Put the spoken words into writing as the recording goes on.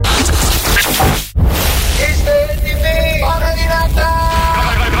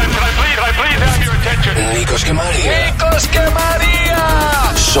Νίκος και Μαρία. Νίκος και Μαρία.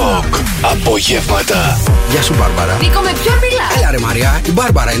 Σοκ απογεύματα. Γεια σου, Μπάρμπαρα. Νίκο, με ποιον μιλάς? Έλα ρε Μαρία, η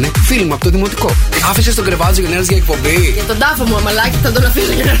Μπάρμπαρα είναι. Φίλη μου από το δημοτικό. Άφησες το κρεβάτι για να έρθεις για εκπομπή. Για τον τάφο μου, αμαλάκι, θα τον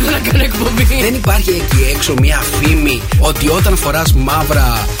αφήσω για να έρθω να κάνω εκπομπή. Δεν υπάρχει εκεί έξω μια φήμη ότι όταν φοράς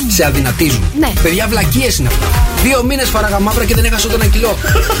μαύρα σε αδυνατίζουν? Ναι. Παιδιά, βλακίες είναι αυτά. 2 μήνες φοράγα μαύρα και δεν έχασα ούτε 1 κιλό.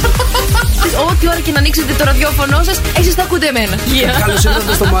 Ό,τι ώρα και να ανοίξετε το ραδιόφωνο σας, εσείς θα ακούτε εμένα. Καλώς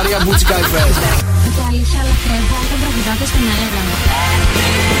ήρθατε στο Μαρία Μπούτσικα FM. Το αλήθεια λατρεύω όταν τραγουδάτε στον αέρα.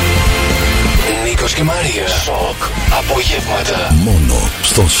 Νίκος και Μαρία. Σοκ απογεύματα. Μόνο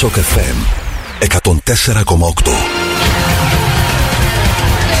στον Σοκ FM 104,8.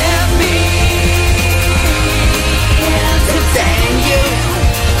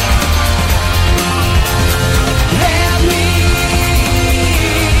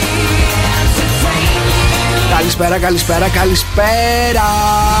 Καλησπέρα, καλησπέρα, καλησπέρα.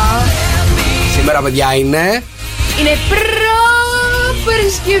 Σήμερα, παιδιά, είναι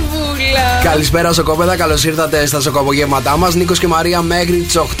Παρασκευούλα. Καλησπέρα, σοκόπεδα. Καλώς ήρθατε στα σοκοπογεύματά μας. Νίκος και Μαρία μέχρι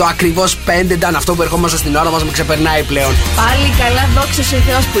τις 8, ακριβώς 5 ήταν αυτό που ερχόμαστε στην ώρα μας, με ξεπερνάει πλέον. Πάλι καλά, δόξα σε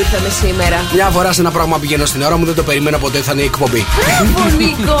Θεός που ήρθαμε σήμερα. Μια φορά σε ένα πράγμα πηγαίνω στην ώρα μου, δεν το περίμενα ποτέ θα είναι η εκπομπή. Μπράβο,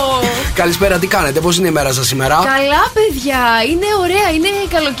 Νίκο. Καλησπέρα, τι κάνετε, πώς είναι η μέρα σας σήμερα? Καλά, παιδιά, είναι ωραία, είναι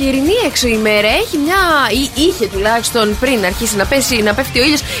καλοκαιρινή έξω η μέρα. Έχει μια. Είχε τουλάχιστον πριν αρχίσει να πέφτει ο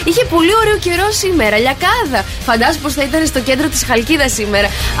ήλιος. Είχε πολύ ωραίο καιρό σήμερα, λιακάδα. Φαντάζομαι πως θα ήταν στο κέντρο της Χαλκίδας σήμερα.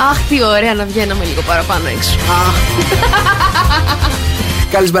 Αχ, τι ωραία να βγαίναμε λίγο παραπάνω έξω.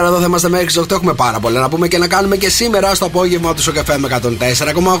 Καλησπέρα, εδώ θα είμαστε μέχρι τις 8. Έχουμε πάρα πολλά να πούμε και να κάνουμε και σήμερα στο απόγευμα του Σοκ FM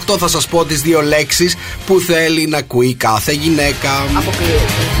 104,8. Θα σας πω τις 2 λέξεις που θέλει να ακούει κάθε γυναίκα.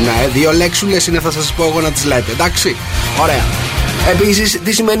 Αποκλείεται. Ναι, 2 λέξουλες είναι, θα σας πω εγώ να τις λέτε, εντάξει. Ωραία. Επίσης,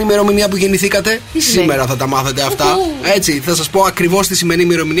 τι σημαίνει η ημερομηνία που γεννηθήκατε? Σήμερα θα τα μάθετε αυτά. Έτσι, θα σας πω ακριβώς τι σημαίνει η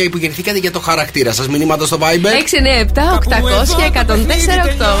ημερομηνία που γεννηθήκατε για το χαρακτήρα σας. Μηνύματα στο Viber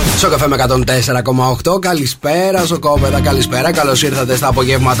 697-800-1048. Σοκ FM 104,8. Καλησπέρα, σοκόπεδα, καλησπέρα. Καλώς ήρθατε στα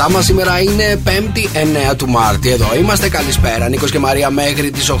απογεύματά μας. Σήμερα είναι 5η 9 του Μάρτη. Εδώ είμαστε. Καλησπέρα, Νίκος και Μαρία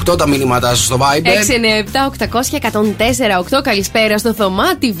μέχρι τις 8. Τα μηνύματά σας στο Viber 697-800-1048. Καλησπέρα στο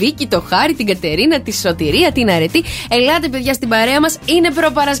Θωμά, τη Βίκη, το Χάρη, την Κατερίνα, τη Σωτηρία, την Αρετή. Ελάτε, παιδιά, στην παρέα μας. Είναι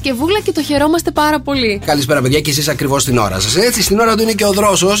προπαρασκευούλα και το χαιρόμαστε πάρα πολύ. Καλησπέρα, παιδιά, και εσείς ακριβώς στην ώρα σας. Έτσι, στην ώρα του είναι και ο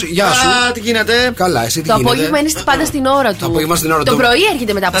Δρόσος. Γεια σου. Τι γίνεται? Καλά, εσύ τι Το γίνεται? απόγευμα είναι πάντα στην ώρα του. Το απόγευμα στην ώρα το του. πρωί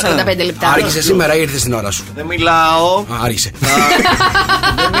έρχεται μετά από 45 λεπτά. Άρχισε σήμερα ή ήρθε στην ώρα σου? Δεν μιλάω. Άρχισε.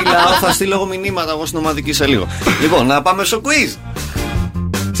 Δεν μιλάω, θα στείλω εγώ μηνύματα εγώ στην ομαδική σε λίγο. Λοιπόν, να πάμε στο quiz.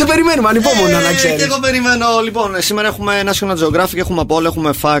 Σε περιμένουμε ανυπόμονα να ξέρεις. Και εγώ περιμένω. Λοιπόν, σήμερα έχουμε National Geographic, έχουμε από όλα,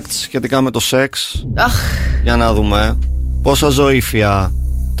 έχουμε facts σχετικά με το σεξ. Για να δούμε πόσα ζωήφια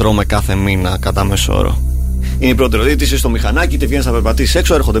τρώμε κάθε μήνα κατά μέσο όρο. Είναι η πρώτη ερώτηση. Είσαι στο μηχανάκι, είτε βγαίνεις να περπατήσεις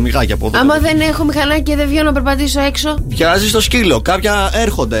έξω, έρχονται μυγάκια από εδώ. Άμα δεν έχω μηχανάκι και δεν βγαίνω να περπατήσω έξω. Βιάζεις το σκύλο. Κάποια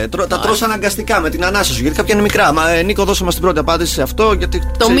έρχονται. Τα τρως αναγκαστικά με την ανάσα σου. Γιατί κάποια είναι μικρά. Νίκο, δώσε μας την πρώτη απάντηση σε αυτό.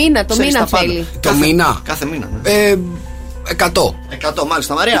 Γιατί το μήνα θέλει. Το μήνα. Κάθε μήνα. 100. 100,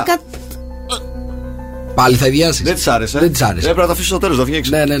 μάλιστα, Μαρία. Πάλι θα ιδιάσεις. Δεν της άρεσε. Δεν της άρεσε. Πρέπει να το αφήσω στο τέλος, το βγήκε.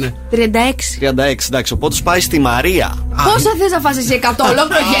 Ναι. 36. 36, εντάξει. Οπότε πάει στη Μαρία. Πόσα θες να φας εσύ? 100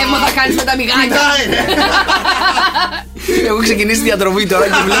 ολόκληρο γεύμα θα κάνεις με τα μυγάκια? Έχω ξεκινήσει διατροφή τώρα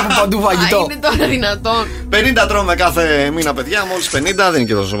και βλέπω παντού φαγητό. Είναι τώρα δυνατόν? 50 τρώμε κάθε μήνα, παιδιά. Μόλις 50, δεν είναι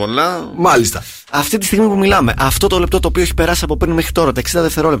και τόσο πολλά. Μάλιστα. Αυτή τη στιγμή που μιλάμε, αυτό το λεπτό το οποίο έχει περάσει από πριν μέχρι τώρα, τα 60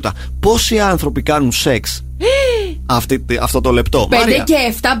 δευτερόλεπτα, πόσοι άνθρωποι κάνουν σεξ αυτό το λεπτό? 5 Μαρία. και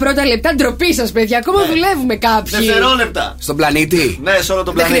 7 πρώτα λεπτά, ντροπή σας, παιδιά. Ακόμα δουλεύουμε κάποιοι. Δευτερόλεπτα. Στον πλανήτη. Ναι, σε όλο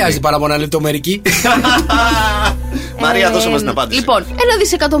τον Δεν πλανήτη. χρειάζεται παρά μόνο 1 λεπτό μερική. Μαρία, δώσε μας την απάντηση. Λοιπόν, 1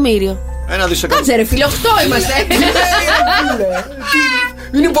 δισεκατομμύριο. 1 δισεκατομμύριο. Κάτσε ρε φίλε, 8 είμαστε.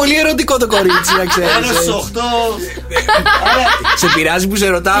 Είναι πολύ ερωτικό το κορίτσι, να ξέρεις. 1 στους 8. Σε πειράζει που σε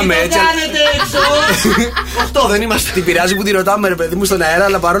ρωτάμε έτσι? Κάνετε έξω. 8 δεν είμαστε. Τι πειράζει που τη ρωτάμε, ρε παιδί μου, στον αέρα,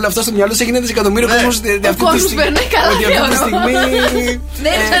 αλλά παρόλα αυτά στο μυαλό σου έγινε δισεκατομμύριο κόσμος. Ο κόσμος περνάει καλά, Αυτή τη θεωρώ. στιγμή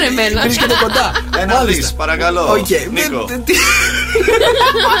Δεν ήρθαν εμένα. βρίσκεται κοντά. 1 δις, παρακαλώ. Νίκο.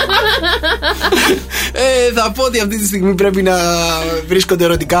 Θα πω ότι αυτή τη στιγμή πρέπει να βρίσκονται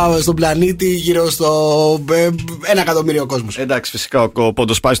ερωτικά στον πλανήτη γύρω στο 1 εκατομμύριο κόσμος. Εντάξει, φυσικά ο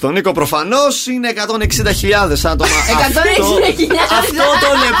πόντος πάει στον Νίκο. Προφανώς είναι 160.000 άτομα. 160.000. Αυτό το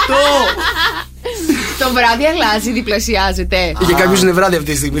λεπτό. Το βράδυ αλλάζει, διπλασιάζεται. Για κάποιους είναι βράδυ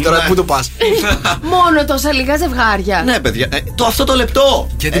αυτή τη στιγμή, τώρα πού το πας? Μόνο τόσα λίγα ζευγάρια. Ναι, παιδιά, αυτό το λεπτό.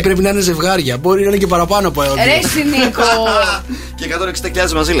 Γιατί πρέπει να είναι ζευγάρια, μπορεί να είναι και παραπάνω από εδώ. Ρε Νίκο. Και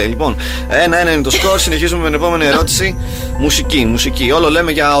 160.000 μαζί λέει. Λοιπόν, 1-1 είναι το σκορ. Συνεχίζουμε με την επόμενη ερώτηση. Μουσική. Όλο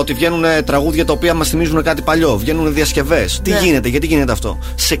λέμε για ότι βγαίνουν τραγούδια τα οποία μας θυμίζουν κάτι παλιό. Βγαίνουν διασκευές. Τι γίνεται, γιατί γίνεται αυτό?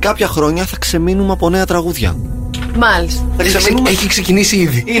 Σε κάποια χρόνια θα ξεμείνουμε από νέα τραγούδια. Μάλιστα. Έχει ξεκινήσει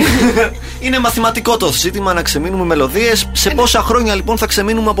ήδη. Είναι μαθηματικό το ζήτημα να ξεμείνουμε μελωδίες. Σε πόσα χρόνια λοιπόν θα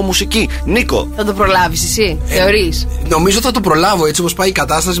ξεμείνουμε από μουσική? Νίκο. Θα το προλάβεις εσύ, θεωρείς? Νομίζω θα το προλάβω, έτσι όπως πάει η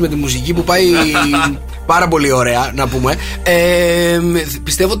κατάσταση με τη μουσική που πάει πάρα πολύ ωραία, να πούμε.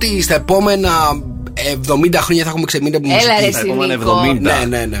 Πιστεύω ότι στα επόμενα 70 χρόνια θα έχουμε ξεμείνει από μουσική. Έλα ρε Νίκο.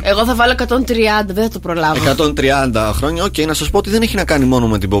 Ναι. Εγώ θα βάλω 130, δεν θα το προλάβω. 130 χρόνια, οκ, να σας πω ότι δεν έχει να κάνει μόνο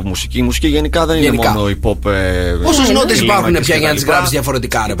με την pop μουσική. Η μουσική γενικά δεν είναι μόνο η pop. Πόσες νότες υπάρχουν πια για να τις γράψεις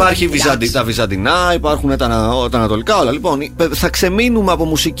διαφορετικά? Υπάρχει τα βυζαντινά, υπάρχουν τα ανατολικά, όλα. Λοιπόν, θα ξεμείνουμε από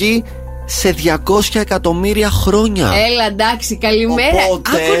μουσική σε 200 εκατομμύρια χρόνια. Έλα, εντάξει, καλημέρα.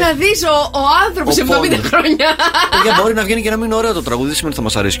 Άκου να δεις ο άνθρωπος 70 χρόνια. Μπορεί να βγαίνει και να μην είναι ωραίο το τραγούδι, δεν σημαίνει ότι θα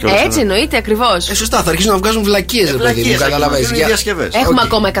μας αρέσει κιόλας. Έτσι εννοείται, ακριβώς. Σωστά, θα αρχίσουν να βγάζουν βλακίες, ρε παιδί μου, καταλαβαίνεις. Έχουμε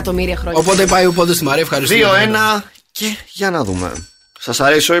ακόμα εκατομμύρια χρόνια. Οπότε πάει ο πόντος στη Μαρία, ευχαριστούμε. 2-1 και για να δούμε. Σας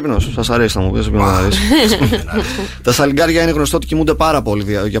αρέσει ο ύπνος? Σας αρέσει, θα μου πεις. Τα σαλιγκάρια είναι γνωστό ότι κοιμούνται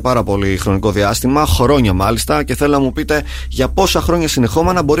για πάρα πολύ χρονικό διάστημα, χρόνια μάλιστα, και θέλω να μου πείτε για πόσα χρόνια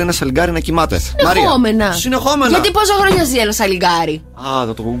συνεχόμενα μπορεί ένα σαλιγκάρι να κοιμάται. Συνεχόμενα. Γιατί πόσα χρόνια ζει ένα σαλιγκάρι?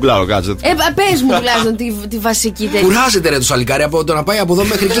 Θα το γκουγκλάρω, κάτσε. Πες μου τουλάχιστον τη βασική τέτοια. Κουράζεται ρε το σαλιγκάρι από το να πάει από εδώ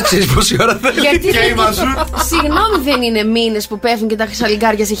μέχρι εκεί, ξέρεις πόση ώρα θέλει. Γιατί συγγνώμη, δεν είναι μήνες που πέφτουν και τα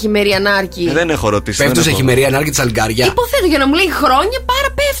σαλιγκάρια σε χειμερή ανάρκη? Δεν έχω ρωτήσει. Πέφτουν σε χειμερή ανάρκη τα σαλιγκάρια. Υποθέτω, για να μου λέει χρόνια.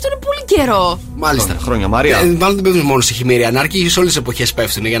 Πάρα πέφτουν πολύ καιρό. Μάλιστα. Χρόνια, Μαρία. Μάλλον δεν πέφτουν μόνο σε χειμερή ανάρκη, σε όλες τις εποχές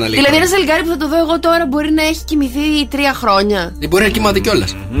πέφτουν, για να λέει. Δηλαδή, ένα σαλιγκάρι που θα το δω εγώ τώρα μπορεί να έχει κοιμηθεί 3 χρόνια. Μπορεί να κοιμάται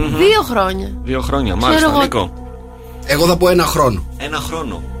κιόλας. 2 χρόνια. 2 χρόνια, μάλιστα, Νίκο. Εγώ θα πω 1 χρόνο. 1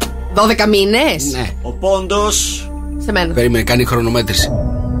 χρόνο. 12 μήνες. Ναι. Ο πόντος. Σε μένα. Περίμενε, κάνει χρονομέτρηση.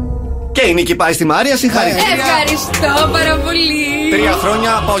 Και η νίκη πάει στη Μαρία, συγχαρητήρια. Ευχαριστώ πάρα πολύ. 3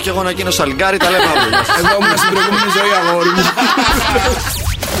 χρόνια πάω κι εγώ να γίνω σαλιγκάρι, τα λέμε αύριο. Εγώ ήμουν στην προηγούμενη ζωή, αγόρι μου.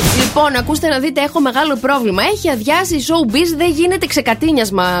 Λοιπόν, ακούστε να δείτε, έχω μεγάλο πρόβλημα. Έχει αδειάσει η showbiz, δεν γίνεται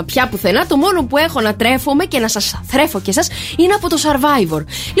ξεκατίνιασμα πια πουθενά. Το μόνο που έχω να τρέφομαι και να σας θρέφω και εσάς είναι από το Survivor.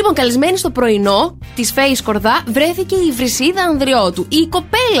 Λοιπόν, καλεσμένη στο πρωινό της Φέης Κορδά βρέθηκε η Βρυσίδα Ανδριώτου, η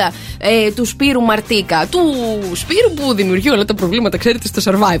κοπέλα του Σπύρου Μαρτίκα. Του Σπύρου που δημιουργεί όλα τα προβλήματα, ξέρετε,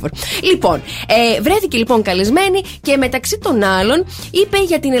 στο Survivor. Λοιπόν, βρέθηκε λοιπόν καλεσμένη και μεταξύ των άλλων είπε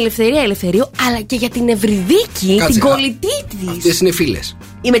για την Ελευθερία Ελευθερίου, αλλά και για την Ευρυδίκη, την κολλητή της. Αυτές είναι φίλες.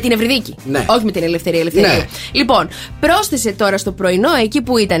 Ή με την Ευρυδίκη. Ναι. Όχι με την Ελευθερία Ελευθερίου. Ναι. Λοιπόν, πρόσθεσε τώρα στο πρωινό εκεί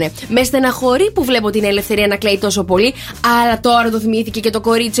που ήτανε. Με στεναχωρεί που βλέπω την Ελευθερία να κλαίει τόσο πολύ, αλλά τώρα το θυμήθηκε και το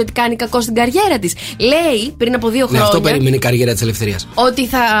κορίτσι ότι κάνει κακό στην καριέρα της. Λέει πριν από 2 χρόνια. Ναι, αυτό περίμενε η καριέρα της Ελευθερίας. Ότι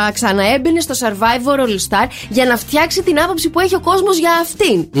θα ξαναέμπαινε στο Survivor All Star για να φτιάξει την άποψη που έχει ο κόσμος για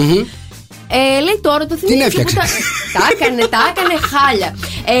αυτήν. Λέει τώρα το θυμήθηκε. Την έφτιαξε. Τα έκανε χάλια.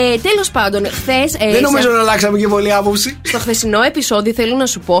 Τέλος πάντων, χθες. Δεν νομίζω να αλλάξαμε και πολύ άποψη. Στο χθεσινό επεισόδιο, θέλω να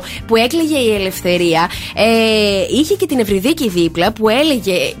σου πω, που έκλαιγε η Ελευθερία, είχε και την Ευρυδίκη δίπλα που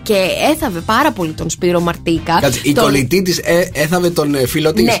έλεγε και έθαβε πάρα πολύ τον Σπύρο Μαρτίκα. Κάτσε, η κολλητή της έθαβε τον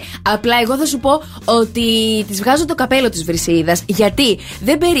φίλο της. Ναι, απλά εγώ θα σου πω ότι της βγάζω το καπέλο της Βρυσίδας, γιατί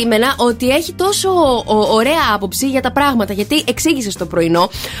δεν περίμενα ότι έχει τόσο ωραία άποψη για τα πράγματα. Γιατί εξήγησε στο πρωινό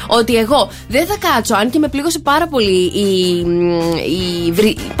ότι εγώ δεν θα κάτσω, αν και με πλήγωσε πάρα πολύ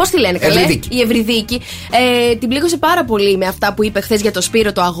πώς τη λένε, καλέ? Η Ευρυδίκη. Την πλήγωσε πάρα πολύ με αυτά που είπε χθες για το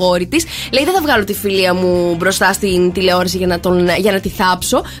Σπύρο, το αγόρι της. Λέει, δεν θα βγάλω τη φιλία μου μπροστά στην τηλεόραση για να τη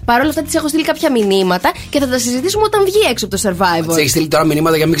θάψω. Παρ' όλα αυτά της έχω στείλει κάποια μηνύματα και θα τα συζητήσουμε όταν βγει έξω από το Survivor. Της έχει στείλει τώρα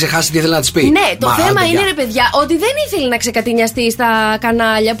μηνύματα για να μην ξεχάσει τι ήθελε να της πει. Ναι, το θέμα είναι, ρε παιδιά, ότι δεν ήθελε να ξεκατηνιαστεί στα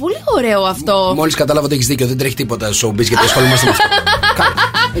κανάλια. Πολύ ωραίο αυτό. Μόλις κατάλαβα ότι έχεις δίκιο, δεν τρέχει τίποτα στο showbiz γιατί ασχολούμαστε με αυτό.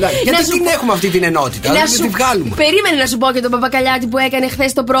 Γιατί την έχουμε αυτή την ενότητα, δεν τη βγάλουμε. Περίμενε να σου πω και τον Παπακαλιάτη που έκανε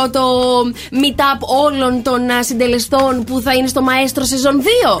χθες το πρώτο meet-up όλων των συντελεστών που θα είναι στο Μαέστρο σεζόν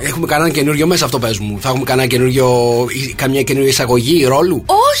 2. Έχουμε κανένα καινούριο μέσα, αυτό πες μου. Θα έχουμε καμιά καινούργια εισαγωγή ρόλου.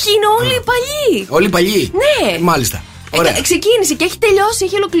 Όχι, είναι όλοι παλιοί. Όλοι παλιοί. Ναι. Μάλιστα. Ξεκίνησε και έχει τελειώσει,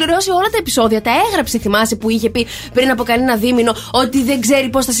 έχει ολοκληρώσει όλα τα επεισόδια. Τα έγραψε, θυμάσαι που είχε πει πριν από κανένα δίμηνο ότι δεν ξέρει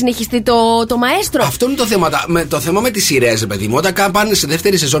πώς θα συνεχιστεί το μαέστρο. Αυτό είναι το θέμα. Το θέμα με τις σειρές, παιδί μου. Όταν πάνε σε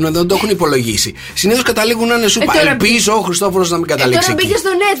δεύτερη σεζόν, δεν το έχουν υπολογίσει. Συνήθως καταλήγουν να είναι σούπα. Ελπίζω ο Χριστόφορος να μην καταλήξει. Τώρα μπήκε στο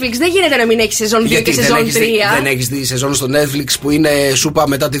Netflix. Δεν γίνεται να μην έχει σεζόν 2 και σεζόν 3. Δεν έχει δει σεζόν στο Netflix που είναι σούπα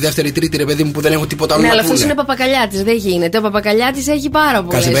μετά τη δεύτερη, τρίτη, ρε παιδί μου, που δεν έχουν τίποτα άλλο. Ναι, αλλά αυτό είναι Παπακαλιάτης. Δεν γίνεται. Ο Παπακαλιάτης έχει πάρα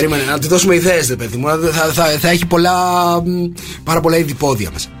πολλά. Κάτσε, περίμενε. Να του δώσουμε ιδέες, ρε παιδί μου. Θα έχει πάρα πολλά ειδipόδια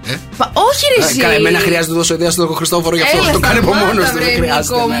μας. Όχι, ρε εσύ. Εμένα χρειάζεται να δώσω ιδέα στον Χριστόφορο, γι' αυτό το κάνει από μόνος του. Δεν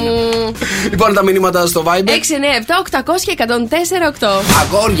χρειάζεται. Λοιπόν, τα μηνύματα στο Viber. 697-800-1048.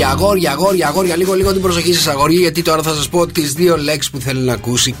 Αγόρια, λίγο την προσοχή σας, αγόρια, γιατί τώρα θα σας πω τις 2 λέξεις που θέλει να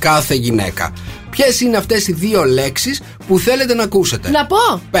ακούσει κάθε γυναίκα. Ποιες είναι αυτές οι 2 λέξεις που θέλετε να ακούσετε? Να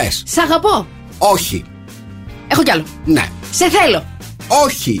πω. Πες. Σ' αγαπώ. Όχι. Έχω κι άλλο. Ναι. Σε θέλω.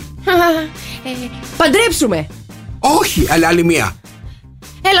 Όχι. Παντρέψουμε. Όχι, αλλά άλλη μία.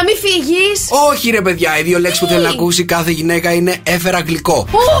 Έλα, μη φύγεις. Όχι, ρε παιδιά, οι 2 λέξεις που θέλει να ακούσει κάθε γυναίκα είναι έφερα γλυκό.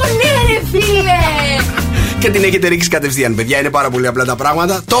 Ναι, ρε φίλε. Και την έχετε ρίξει κατευθείαν, παιδιά. Είναι πάρα πολύ απλά τα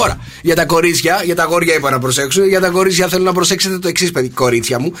πράγματα. Τώρα, για τα κορίτσια, για τα αγόρια είπα να προσέξουν. Για τα κορίτσια θέλω να προσέξετε το εξής,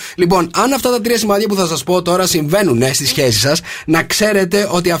 κορίτσια μου. Λοιπόν, αν αυτά τα 3 σημάδια που θα σας πω τώρα συμβαίνουν στη σχέση σας, να ξέρετε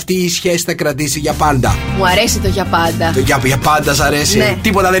ότι αυτή η σχέση θα κρατήσει για πάντα. Μου αρέσει το για πάντα. Το για πάντα σ' αρέσει. Ναι.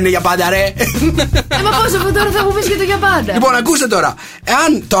 Τίποτα δεν είναι για πάντα, ρε. Μα πώς από τώρα θα μου πεις και το για πάντα. Λοιπόν, ακούστε τώρα.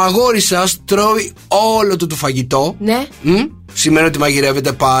 Εάν το αγόρι σας τρώει όλο το φαγητό. Ναι. Σημαίνει ότι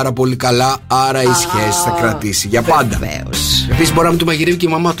μαγειρεύεται πάρα πολύ καλά, άρα η σχέση θα κρατήσει για πάντα. Επίσης μπορεί να μην του μαγειρεύει και η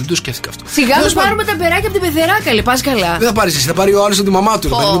μαμά του, το σκέφτηκα αυτό. Σιγά να πάρουμε τα περάκια από την πεθεράκαλη, πας καλά. Δεν θα πάρεις εσύ, θα πάρει ο άλλος από τη μαμά του.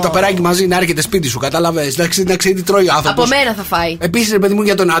 Παιδί μου, τα περάκι μαζί να έρχεται σπίτι σου, κατάλαβες. Να ξέρει τι τρώει ο άνθρωπος. Από μένα θα φάει. Επίσης, παιδί μου,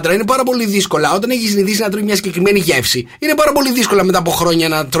 για τον άντρα είναι πάρα πολύ δύσκολα. Όταν έχει συνηθίσει να τρώει μια συγκεκριμένη γεύση, είναι πάρα πολύ δύσκολα μετά από χρόνια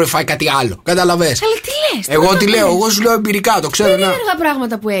να φάει κάτι άλλο. Κατάλαβες. Αλλά τι λες. Εγώ τι λέω, εγώ σου λέω εμπειρικά, το ξέρω. Είναι έργα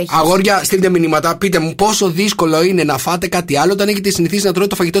πράγματα που έχει. Αγόρια, στείλτε μηνύματα, πείτε μου πόσο δύσκολο είναι να φάτε κάτι άλλο όταν έχετε συνηθίσει να τρώει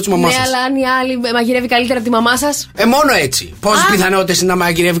το φαγητό της μαμάς σας. Ναι, αλλά αν η άλλη μαγειρεύει καλύτερα από τη μαμά σας. Μόνο έτσι. Πόσες πιθανότητες είναι να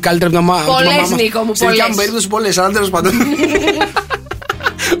μαγειρεύει καλύτερα από τη μαμά μας? Πολλές, Νίκο μου, πολλές. Στην δικιά μου περίπτωση πολλές, αλλά τέλος πάντων.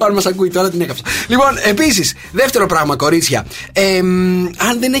 Αν μας ακούει τώρα την έκαψα. Λοιπόν, επίσης, δεύτερο πράγμα, κορίτσια.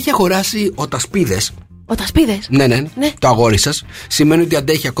 Αν δεν έχει αγοράσει ο τασπίδες. Ο τασπίδες. Ναι. Το αγόρι σας σημαίνει ότι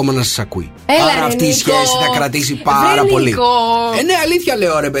αντέχει ακόμα να σας ακούει. Άρα αυτή η σχέση θα κρατήσει πάρα πολύ. Ναι, αλήθεια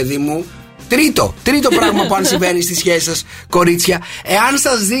λέω, ρε παιδί μου. Τρίτο πράγμα που αν συμβαίνει στη σχέση σας, κορίτσια, εάν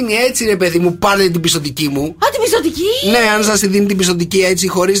σας δίνει έτσι, ρε παιδί μου, πάρτε την πιστωτική μου. Την πιστωτική? Ναι, αν σας δίνει την πιστωτική έτσι,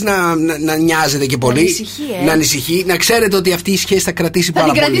 χωρίς να νοιάζετε και πολύ. Να ανησυχεί, να ξέρετε ότι αυτή η σχέση θα κρατήσει πάρα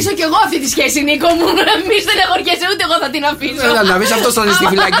πολύ. Θα την κρατήσω κι εγώ αυτή τη σχέση, Νίκο μου. Μη στεναχωριέσαι, ούτε εγώ θα την αφήσω. Να βρεις αυτό στη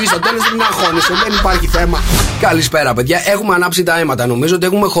φυλακή στο τέλος, μην αγχώνεσαι, δεν υπάρχει θέμα. Καλησπέρα, παιδιά. Έχουμε ανάψει τα αίματα. Νομίζω ότι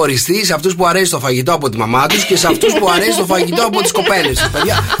έχουμε χωριστεί σε αυτούς που αρέσει το φαγητό από τη μαμά τους και σε αυτούς που αρέσει το φαγητό από τις κοπέλες.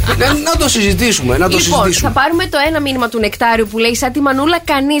 Να το συζητήσουμε. Θα πάρουμε το ένα μήνυμα του Νεκτάριου που λέει: σαν τη μανούλα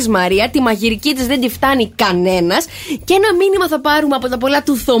κανείς, Μαρία, τη μαγειρική της δεν τη φτάνει κανένας. Και ένα μήνυμα θα πάρουμε από τα πολλά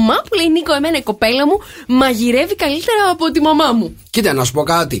του Θωμά που λέει: Νίκο, εμένα η κοπέλα μου μαγειρεύει καλύτερα από τη μαμά μου. Κοίτα, να σου πω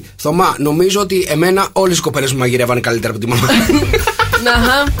κάτι. Θωμά, νομίζω ότι εμένα όλες οι κοπέλες μου μαγειρεύανε καλύτερα από τη μαμά μου.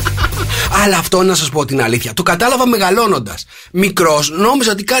 Αλλά αυτό να σας πω την αλήθεια, το κατάλαβα μεγαλώνοντας. Μικρός,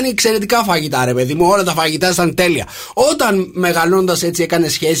 νόμιζα ότι κάνει εξαιρετικά φαγητά, ρε παιδί μου. Όλα τα φαγητά ήταν τέλεια. Όταν μεγαλώνοντας έτσι έκανε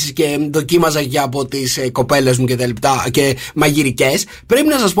σχέσεις και δοκίμαζα και από τις κοπέλες μου και τα λοιπά και μαγειρικές, πρέπει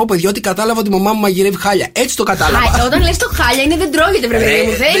να σας πω, παιδιά, ότι κατάλαβα ότι η μαμά μου μαγειρεύει χάλια. Έτσι το κατάλαβα. Όταν λες το χάλια είναι δεν τρώγεται, πρέπει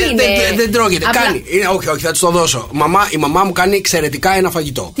μου. Δεν είναι. Δεν τρώγεται. Κάνει. Όχι, θα της το δώσω. Η μαμά μου κάνει εξαιρετικά ένα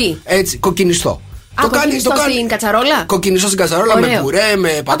φαγητό. Τι? Έτσι, κοκκινιστό. Το κάνει στην κατσαρόλα. Κοκκινιστό στην κατσαρόλα, με πουρέ,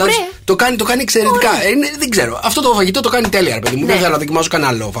 με πατάτες. Το κάνει εξαιρετικά. Δεν ξέρω. Αυτό το φαγητό το κάνει τέλεια, ρε παιδί μου. Δεν θέλω να δοκιμάσω κανένα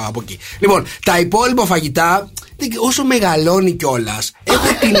άλλο από εκεί. Λοιπόν, τα υπόλοιπα φαγητά, όσο μεγαλώνει κιόλας, έχω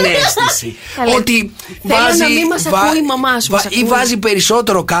την αίσθηση ότι βάζει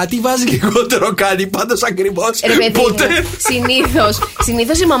περισσότερο κάτι, βάζει λιγότερο κάτι. Πάντως ακριβώς. Ποτέ.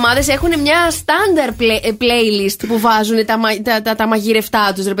 Συνήθως οι μαμάδες έχουν μια standard playlist που βάζουν τα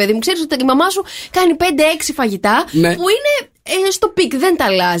μαγειρευτά τους, ρε παιδί μου. Ξέρεις ότι η μαμά σου κάνει 5-6 φαγητά που είναι στο πικ, δεν τα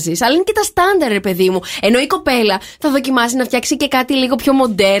αλλάζει. Αλλά είναι και τα στάνταρ, ρε παιδί μου. Ενώ η κοπέλα θα δοκιμάσει να φτιάξει και κάτι λίγο πιο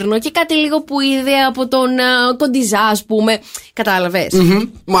μοντέρνο και κάτι λίγο που είδε από τον κοντιζά, ας πούμε. Κατάλαβες.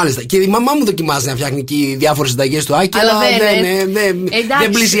 Μάλιστα. Και η μαμά μου δοκιμάζει να φτιάχνει και διάφορες συνταγές του Άκη, αλλά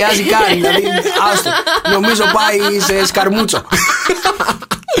δεν πλησιάζει καν. Δηλαδή, άστο. Νομίζω πάει σε σκαρμούτσο.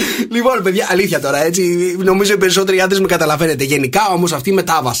 Λοιπόν, παιδιά, αλήθεια τώρα, έτσι. Νομίζω οι περισσότεροι άντρες με καταλαβαίνετε. Γενικά όμως αυτή η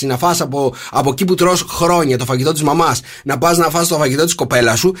μετάβαση να φας από εκεί που τρως χρόνια το φαγητό της μαμάς, να πας να φας το φαγητό της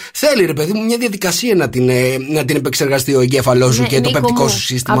κοπέλας σου, θέλει ρε παιδί μου μια διαδικασία να την επεξεργαστεί ο εγκέφαλός σου και το πεπτικό σου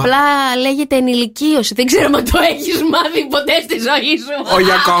σύστημα. Απλά λέγεται ενηλικίωση. Δεν ξέρω αν το έχεις μάθει ποτέ στη ζωή σου.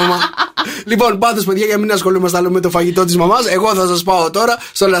 Όχι ακόμα. Λοιπόν, πάντως, παιδιά, για μην ασχολούμαστε άλλο με το φαγητό της μαμάς, εγώ θα σας πάω τώρα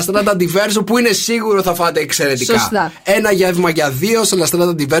στο Λαστράτα Diverso που είναι σίγουρο θα φάτε εξαιρετικά. Σωστά. Ένα γεύμα για δύο στο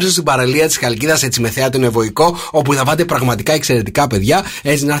Λαστράτα Diverso στην παραλία της Χαλκίδας, έτσι με θέατρο Ευωικό, όπου θα φάτε πραγματικά εξαιρετικά, παιδιά.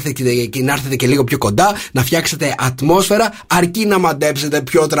 Έτσι να έρθετε και λίγο πιο κοντά, να φτιάξετε ατμόσφαιρα, αρκεί να μαντέψετε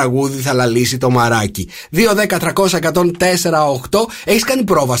ποιο τραγούδι θα λαλήσει το μαράκι. 2-10-300-104-8. Έχεις κάνει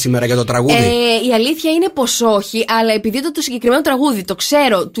πρόβα σήμερα για το τραγούδι? Η αλήθεια είναι πως όχι, αλλά επειδή το συγκεκριμένο τραγούδι το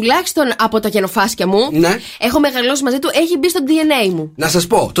ξέρω τουλάχιστον από τα γενοφάσκια μου, ναι. Έχω μεγαλώσει μαζί του, έχει μπει στο DNA μου. Να σας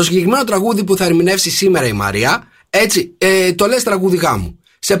πω, το συγκεκριμένο τραγούδι που θα ερμηνεύσει σήμερα η Μαρία, έτσι, το λες τραγούδι γάμου.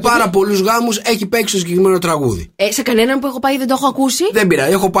 Σε πάρα πολλούς γάμους έχει παίξει το συγκεκριμένο τραγούδι. Σε κανέναν που έχω πάει δεν το έχω ακούσει. Δεν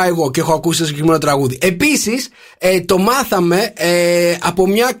πειράζει, έχω πάει εγώ και έχω ακούσει το συγκεκριμένο τραγούδι. Επίσης, το μάθαμε από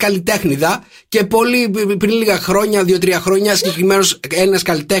μια καλλιτέχνηδα και πολύ πριν λίγα χρόνια, 2-3 χρόνια, συγκεκριμένος ένας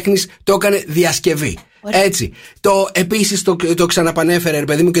καλλιτέχνης το έκανε διασκευή. Έτσι. Επίσης το ξαναπανέφερε, ρε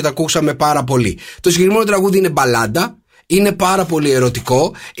παιδί μου, και το ακούσαμε πάρα πολύ. Το συγκεκριμένο τραγούδι είναι μπαλάντα. Είναι πάρα πολύ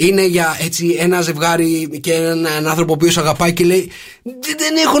ερωτικό. Είναι για έτσι ένα ζευγάρι και έναν άνθρωπο ο οποίος αγαπάει και λέει: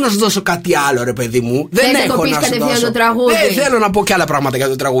 δεν έχω να σου δώσω κάτι άλλο, ρε παιδί μου. Δεν έχω να σου δώσω. Το τραγούδι. Θέλω να πω και άλλα πράγματα για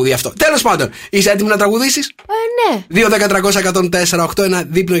το τραγούδι αυτό. Τέλος πάντων, είσαι έτοιμη να τραγουδήσεις? Ναι. 2-10-300-104-8. Ένα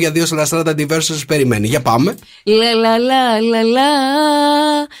δείπνο για δύο στο Λαστράτα Diverso σας περιμένει. Για πάμε. Λα λα λα λα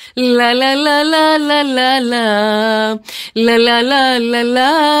λα λα λα λα λα λα λα λα λα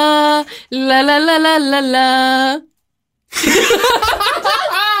λα λα λα λα λα.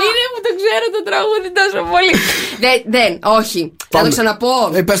 Είναι που το ξέρω το τραγούδι τόσο πολύ. Δεν, όχι. Θα το ξαναπώ.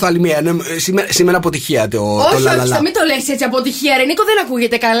 Πες το άλλη μία. Σήμερα αποτυχία το λαλαλα. Όχι, θα μην το λες έτσι αποτυχία, ρε Νίκο, δεν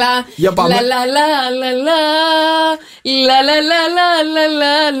ακούγεται καλά. Για πάμε. Λα λα λα λα λα λα λα λα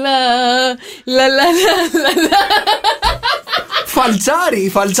λα λα λα λα.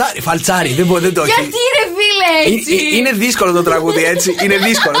 Φαλτσάρι, δεν το έχει. Γιατί ρε φίλε έτσι? Είναι δύσκολο το τραγούδι, έτσι. Είναι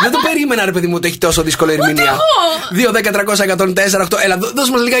δύσκολο. Δεν το περίμενα, ρε παιδί μου, ότι έχει τόσο δύσκολη ερμηνεία. 2-10-300-104-8. Έλα, δώσ'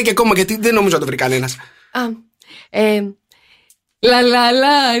 μας λιγάκι ακόμα, γιατί δεν νομίζω να το βρει κανένας. Λα λα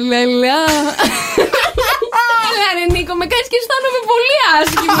λα λα λα. Ρε Νίκο, με κάνεις και αισθάνομαι πολύ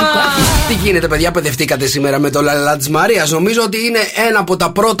άσχημα. Τι γίνεται, παιδιά, παιδευτήκατε σήμερα με το λαλαλά της Μαρίας? Νομίζω ότι είναι ένα από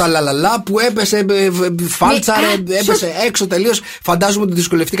τα πρώτα λαλαλά που έπεσε, φάλτσαρε, έπεσε έξω τελείως. Φαντάζομαι ότι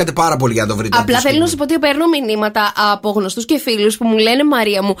δυσκολευτήκατε πάρα πολύ για να το βρείτε. Απλά θέλω να σου πω ότι παίρνω μηνύματα από γνωστούς και φίλους που μου λένε: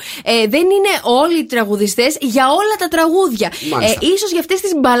 Μαρία μου, δεν είναι όλοι οι τραγουδιστές για όλα τα τραγούδια. Ίσως για αυτές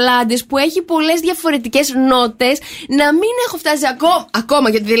τις μπαλάντες που έχει πολλές διαφορετικές νότες να μην έχω φτάσει ακόμα,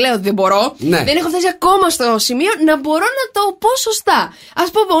 γιατί δεν λέω ότι δεν μπορώ. Ναι. Δεν έχω φτάσει ακόμα στο σημείο να μπορώ να το πω σωστά.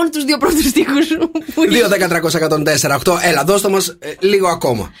 Ας πω μόνο τους δύο πρώτους στίχους. 2-10-300-104-8. Έλα, δώστε μας λίγο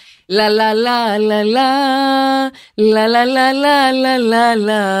ακόμα. Λα λα λα λα λα λα λα λα λα λα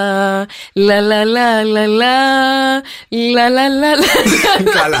λα λα λα λα λα λα λα λα.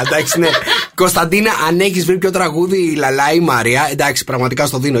 Καλά, εντάξει, ναι. Κωνσταντίνα, αν έχεις βρει ποιο τραγούδι λαλάει η Μαρία, εντάξει, πραγματικά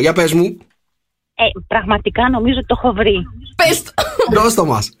στο δίνω. Για πες μου. Πραγματικά νομίζω ότι το έχω βρει. Πες το. Δώσ' το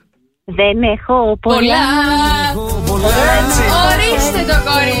μας. Δεν έχω πολλά. Έτσι. Ορίστε το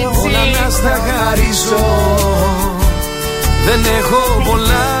κορίτσι. Όλα να στα χαρίσω. Δεν έχω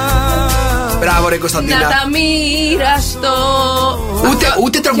πολλά. Μπράβο, ρε Κωνσταντίνα. Να τα μοιραστώ.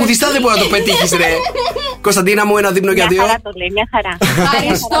 Ούτε τραγουδιστά δεν μπορεί να το πετύχεις, ρε. Κωνσταντίνα μου, ένα δείπνο για δύο. Μια χαρά το λέει, μια χαρά.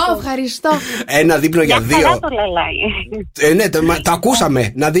 Ευχαριστώ. Ένα δείπνο για δύο. Μια χαρά το λαλάει. Ναι, το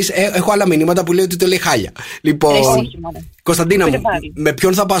ακούσαμε. Να δεις, έχω άλλα μηνύματα που λέει ότι το λέει χάλια. Λοιπόν, Κωνσταντίνα μου, με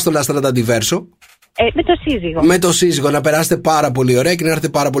ποιον θα πας στο Λαστράτα Diverso? Με το σύζυγο. Με το σύζυγο, να περάσετε πάρα πολύ ωραία και να έρθετε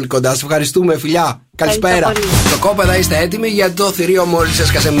πάρα πολύ κοντά. Σας ευχαριστούμε, φιλιά. Καλησπέρα. Κόπεδα, είστε έτοιμοι για το θηρίο μόλις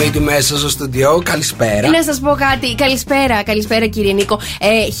έσκασε μύτη μέσα στο στούντιο? Καλησπέρα. Να σας πω κάτι. Καλησπέρα κύριε Νίκο.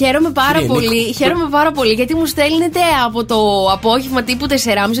 Χαίρομαι πάρα πολύ γιατί μου στέλνετε από το απόγευμα τύπου 4.30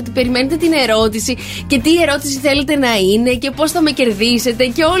 ότι περιμένετε την ερώτηση και τι ερώτηση θέλετε να είναι και πώς θα με κερδίσετε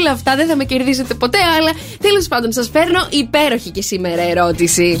και όλα αυτά. Δεν θα με κερδίσετε ποτέ, αλλά τέλος πάντων σας παίρνω υπέροχη και σήμερα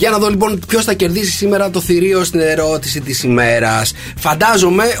ερώτηση. Για να δω λοιπόν ποιος θα κερδίσει σήμερα το θηρίο στην ερώτηση της ημέρας.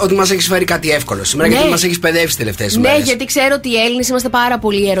 Φαντάζομαι ότι μας έχεις φέρει κάτι εύκολο σήμερα, γιατί μας έχεις παιδεύσει τελευταίες μέρες. Ναι, γιατί ξέρω ότι οι Έλληνες είμαστε πάρα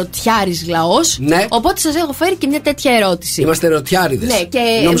πολύ ερωτιάρης λαός. Ναι. Οπότε σας έχω φέρει και μια τέτοια ερώτηση. Είμαστε ερωτιάριδες. Ναι, και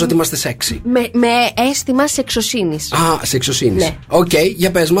νόμιζα ότι είμαστε σεξι. Με αίσθημα σεξοσύνης. Α, σεξοσύνης. Ναι. Οκ,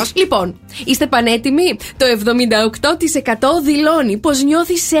 για πες μας. Λοιπόν, είστε πανέτοιμοι? Το 78% δηλώνει πως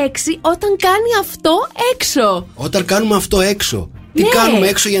νιώθει σεξι όταν κάνει αυτό έξω. Όταν κάνουμε αυτό έξω. Τι κάνουμε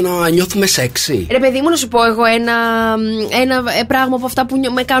έξω για να νιώθουμε σεξι? Ρε παιδί μου, να σου πω εγώ ένα πράγμα από αυτά που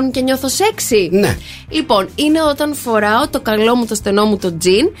με κάνουν και νιώθω σεξι. Ναι. Λοιπόν, είναι όταν φοράω το καλό μου, το στενό μου το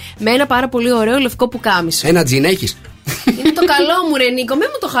τζιν με ένα πάρα πολύ ωραίο λευκό πουκάμισο. Ένα τζιν έχεις? Είναι το καλό μου, ρε Νίκο, μην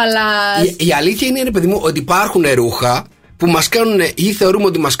μου το χαλάς. Η αλήθεια είναι, ρε παιδί μου, ότι υπάρχουν ρούχα που μας κάνουν ή θεωρούμε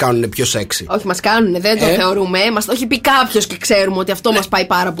ότι μας κάνουν πιο σεξι. Όχι, μας κάνουν, δεν το θεωρούμε. Μας το έχει πει κάποιος και ξέρουμε ότι αυτό μας πάει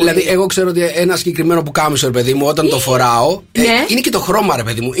πάρα πολύ. Δηλαδή, εγώ ξέρω ότι ένα συγκεκριμένο πουκάμισο, ρε παιδί μου, όταν το φοράω. Είναι και το χρώμα, ρε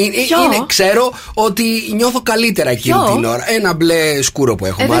παιδί μου. Ξέρω ότι νιώθω καλύτερα εκείνη την ώρα. Ένα μπλε σκούρο που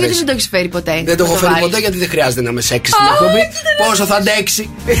έχω. Γιατί δεν το έχει φέρει ποτέ? Δεν το έχω φέρει ποτέ, γιατί δεν χρειάζεται να είμαι σεξι στην εκπομπή. Πόσο θα αντέξει.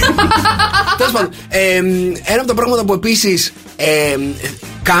 Τέλος πάντων, ένα από τα πράγματα που επίσης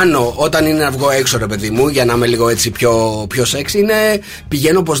κάνω όταν είναι να βγω έξω, ρε παιδί μου, για να είμαι λίγο έτσι πιο σεξ, είναι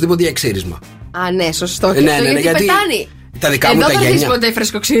πηγαίνω οπωσδήποτε για ξύρισμα. Α, ναι, σωστό. Ναι, γιατί πετάνει. Τα δικά μου τα γένια. Δεν θα ποτέ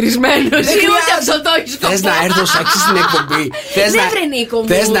φρεσκοξυρισμένος. Ούτε αυτό το έχεις σκοπό. Θες να έρθω σεξι στην εκπομπή?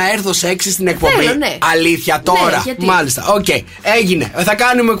 Θες να έρθω σεξι στην εκπομπή? Ναι. Αλήθεια τώρα? Ναι, μάλιστα, οκ, έγινε. Θα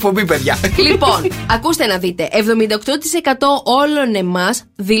κάνουμε εκπομπή, παιδιά. Λοιπόν, ακούστε να δείτε. 78% όλων εμάς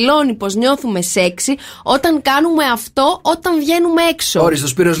δηλώνει πως νιώθουμε σεξι όταν κάνουμε αυτό όταν βγαίνουμε έξω. Όριστο,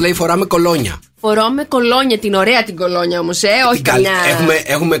 Σπύρος λέει φοράμε κολόνια. Φοράμε κολόνια, την ωραία την κολόνια όμως, όχι καμιά.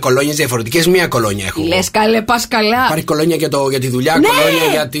 Έχουμε κολόνιες διαφορετικές, μία κολόνια έχουμε. Λες καλέ, πας καλά. Υπάρχει κολόνια για τη δουλειά, ναι,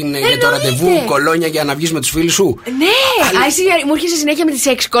 κολόνια για το ραντεβού, κολόνια για να βγεις με τους φίλους σου. Ναι, εσύ μου έρχεσαι συνέχεια με τις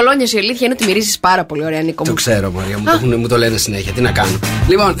 6 κολόνιες. Η αλήθεια είναι ότι μυρίζεις πάρα πολύ ωραία, Νίκο μου. Το ξέρω, Μαρία, μου το λένε συνέχεια. Τι να κάνω.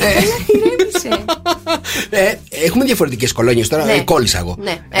 Λοιπόν. Έχουμε διαφορετικές κολόνιες τώρα. Κόλλησα εγώ.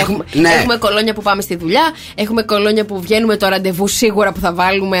 Έχουμε κολόνια που πάμε στη δουλειά. Έχουμε κολόνια που βγαίνουμε το ραντεβού σίγουρα που θα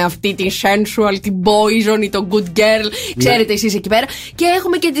βάλουμε αυτή τη sensual, την poison ή το good girl. Ξέρετε εσείς εκεί πέρα. Και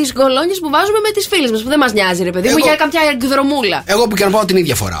έχουμε και τις κολόνιες που βάζουμε με τις φίλες μας που δεν μας νοιάζει, ρε παιδί μου, για κάποια εκδρομούλα. Εγώ που και να πάω την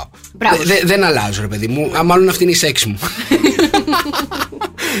ίδια φοράω. Δεν αλλάζω, ρε παιδί μου. Μάλλον αυτή είναι η σεξ μου.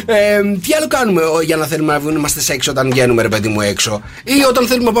 Τι άλλο κάνουμε για να θέλουμε να είμαστε σεξ όταν βγαίνουμε, ρε παιδί μου, έξω? Ή όταν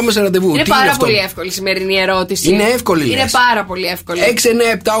θέλουμε να πάμε σε ραντεβού? Είναι πάρα πολύ εύκολη η σημερινή ερώτηση. Είναι εύκολη. Είναι πάρα πολύ εύκολη.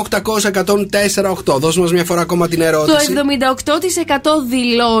 697-800-1048. Δώσ' μας μια φορά ακόμα την ερώτηση. Το 78%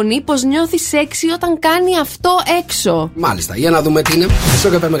 δηλώνει πως νιώθει σεξι όταν κάνει αυτό έξω. Μάλιστα, για να δούμε τι είναι. Στο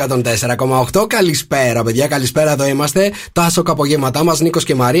ΚΕΠΕ 104,8. Καλησπέρα, παιδιά, καλησπέρα, εδώ είμαστε. Τα σοκαπογεύματά μας, Νίκος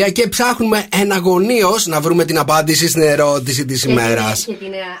και Μαρία, και ψάχνουμε εναγωνίως να βρούμε την απάντηση στην ερώτηση της ημέρας. Και την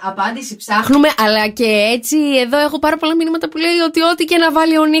απάντηση ψάχνουμε, αλλά και έτσι εδώ έχω πάρα πολλά μηνύματα που λέει ότι ό,τι και να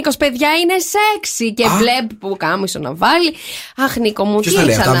βάλει ο Νίκος, παιδιά, είναι σεξι. Και βλέπει που κάμισο να βάλει. Αχ, Νίκο μου, τι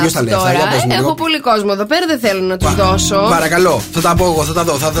θα τώρα. Έχω πολύ κόσμο εδώ πέρα, δεν θέλω να τους δώσω. Παρακαλώ, θα τα πω εγώ, θα τα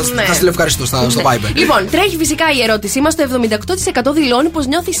δω. Θα στείλω ευχαριστώ στο Viber. Λοιπόν, τρέχει φυσικά η ερώτησή μας. Το 78% δηλώνει πως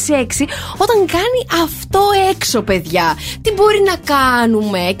νιώθει σεξι όταν κάνει αυτό έξω, παιδιά. Τι μπορεί να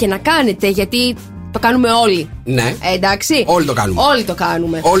κάνουμε και να κάνετε, γιατί το κάνουμε όλοι. Ναι. Εντάξει. Όλοι το κάνουμε.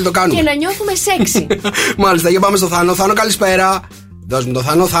 Όλοι το κάνουμε. Και να νιώθουμε σεξι. Μάλιστα, για πάμε στο Θάνο. Θάνο, καλησπέρα. Δώσ' μου το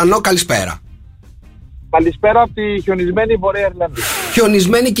Θάνο. Θάνο, καλησπέρα. Καλησπέρα από τη χιονισμένη Βόρεια Ιρλανδία.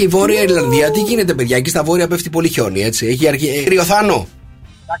 Χιονισμένη και η Βόρεια Ιρλανδία. Τι γίνεται, παιδιά? Εκεί στα βόρεια πέφτει πολύ χιόνι, έτσι. Έχει κρύο, Θάνο?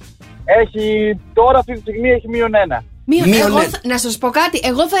 Τώρα αυτή τη στιγμή έχει -1. Να σας πω κάτι,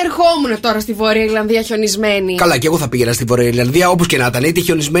 εγώ θα ερχόμουν τώρα στη Βόρεια Ιρλανδία χιονισμένη. Καλά, και εγώ θα πήγαινα στη Βόρεια Ιρλανδία, όπως και να ήταν. Είτε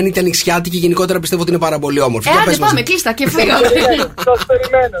χιονισμένη είτε ανοιξιάτικη, γενικότερα πιστεύω ότι είναι πάρα πολύ όμορφη. Άντε πάμε, κλείστα και φύγαμε. Σας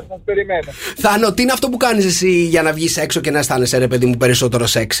περιμένω. Θάνο, τι είναι αυτό που κάνεις εσύ για να βγεις έξω και να αισθάνεσαι, ρε παιδί μου, περισσότερο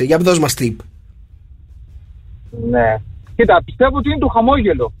σεξι? Για δώσ' μας tip. Ναι. Κοίτα, πιστεύω ότι είναι το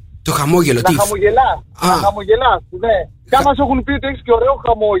χαμόγελο. Το χαμόγελο, τι? Να χαμογελάς, ναι. Κι άμα σου έχουν πει ότι έχεις και ωραίο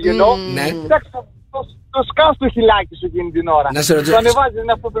χαμόγελο, εντάξει, το σκάς το χιλάκι σου εκείνη την ώρα. Να σε ρωτήσω. Το ανεβάζεις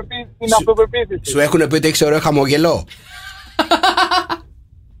την αυτοπεποίθηση. Σου έχουν πει ότι έχεις ωραίο χαμόγελο?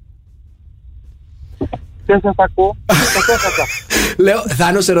 Δεν σας ακούω. Λέω,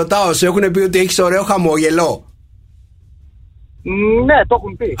 Θάνο, σε ρωτάω, σου έχουν πει ότι έχεις ωραίο χαμόγελο? Ναι, το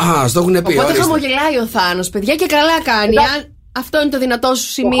έχουν πει. Το έχουν πει. Οπότε χαμογελάει ο Θάνος, παιδιά, και καλά κάνει. Αυτό είναι το δυνατό σου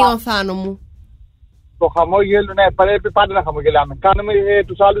σημείο, Θάνο μου. Το χαμόγελο, ναι, πρέπει πάντα να χαμογελάμε. Κάνουμε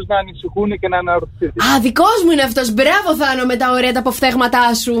τους άλλους να ανησυχούν και να αναρωτηθούν. Α, δικός μου είναι αυτός. Μπράβο, Θάνο, με τα ωραία τα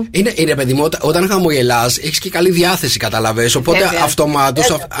αποφθέγματά σου. Είναι, παιδί μου, όταν χαμογελάς, έχεις και καλή διάθεση, καταλαβαίνεις. Οπότε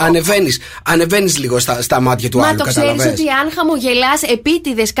αυτομάτως ανεβαίνεις λίγο στα μάτια του άλλου. Μα το ξέρεις ότι αν χαμογελάς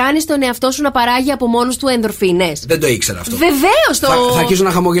επίτηδες, κάνεις τον εαυτό σου να παράγει από μόνος του ενδορφίνες? Δεν το ήξερα αυτό. Βεβαίως θα αρχίσω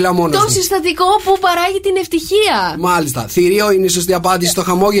να χαμογελάω μόνος μου. Το συστατικό που παράγει την ευτυχία. Μάλιστα. Θηρίο είναι η σωστή απάντηση στο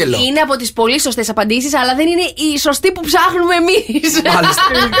χαμόγελο. Είναι από τις πολύ σωστές απαντήσεις, αλλά δεν είναι η σωστή που ψάχνουμε εμείς. Μάλιστα.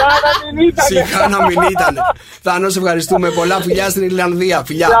 Σιγά να μην ήταν. Θάνο, σε ευχαριστούμε. Πολλά φιλιά στην Ιρλανδία.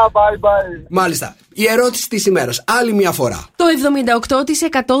 Φιλιά. Bye. Μάλιστα. Η ερώτηση της ημέρας, άλλη μια φορά. Το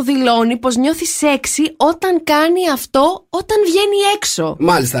 78% δηλώνει πως νιώθει σεξι όταν κάνει αυτό όταν βγαίνει έξω.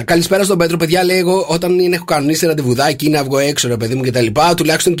 Μάλιστα. Καλησπέρα στον Πέτρο, παιδιά. Λέει: εγώ όταν έχω κανονίσει ραντεβουδάκι ή να βγω έξω, ρε παιδί μου κτλ.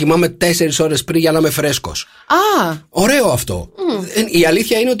 Τουλάχιστον κοιμάμαι 4 ώρες πριν για να είμαι φρέσκος. Ωραίο αυτό. Η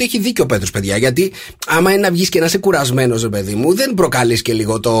αλήθεια είναι ότι έχει δίκιο ο Πέτρος, παιδιά. Γιατί άμα είναι να βγεις και να είσαι κουρασμένος, ρε παιδί μου, δεν προκαλείς και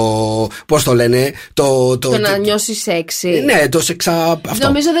λίγο το. Πώς το λένε, το να νιώσεις σεξι. Ναι, το σεξα. Αυτό.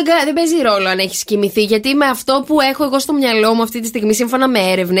 Νομίζω δεν παίζει ρόλο αν έχεις κοιμηθεί. Γιατί με αυτό που έχω εγώ στο μυαλό μου αυτή τη στιγμή, σύμφωνα με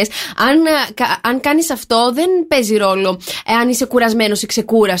έρευνες, αν κάνεις αυτό, δεν παίζει ρόλο αν είσαι κουρασμένος ή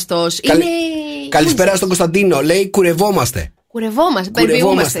ξεκούραστος. Καλησπέρα στον Κωνσταντίνο. Λέει: κουρευόμαστε.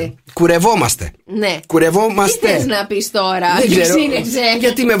 Κουρευόμαστε. Ναι. Κουρευόμαστε. Τι θες να πεις τώρα? Δεν ξέρω.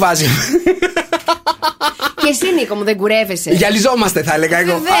 Γιατί με βάζει. Και εσύ, Νίκο μου, δεν κουρεύεσαι? Γυαλιζόμαστε, θα έλεγα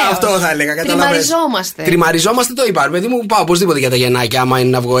εγώ. Αυτό θα έλεγα. Τριμαριζόμαστε. Τριμαριζόμαστε, το είπα. Παιδί μου, πάω οπωσδήποτε για τα γεννάκια, άμα είναι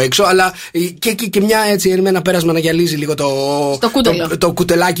να βγω έξω. Αλλά και μια έτσι, ένα πέρασμα να γυαλίζει λίγο το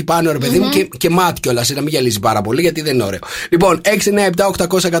κουτελάκι πάνω, ρε παιδί μου, και μάτι κιόλας. Να μην γυαλίζει πάρα πολύ, γιατί δεν είναι ωραίο. Λοιπόν,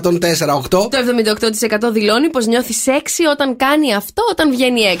 697-800-1048. Το 78% δηλώνει πως νιώθει σεξι όταν κάνει αυτό, όταν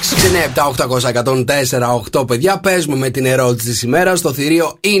βγαίνει έξω. 697-800-1048, παιδιά. Παίζουμε με την ερώτηση της ημέρας. Το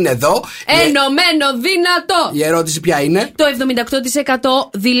θηρίο είναι εδώ. Ενωμένο δυνατό. Η ερώτηση ποια είναι? Το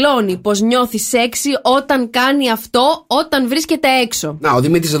 78% δηλώνει πως νιώθει σεξι όταν κάνει αυτό, όταν βρίσκεται έξω. Να, ο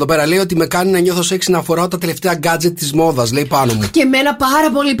Δημήτρης εδώ πέρα λέει ότι με κάνει να νιώθω σεξι να φοράω τα τελευταία gadget της μόδας, λέει πάνω μου. Και εμένα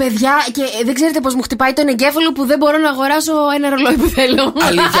πάρα πολύ, παιδιά. Και δεν ξέρετε πως μου χτυπάει τον εγκέφαλο που δεν μπορώ να αγοράσω ένα ρολόι που θέλω.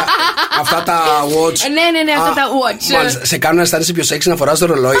 Αλήθεια. Αυτά τα watch. Ναι, αυτά τα watch. Μάλιστα, σε κάνουν να αισθάνεσαι πιο σεξι να φοράς το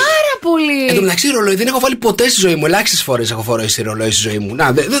ρολόι. Πάρα πολύ. Εν τω μεταξύ, ρολόι δεν έχω βάλει ποτέ στη ζωή μου. Ελάχιστες φορές έχω φορέσει ρολόι στη ζωή μου.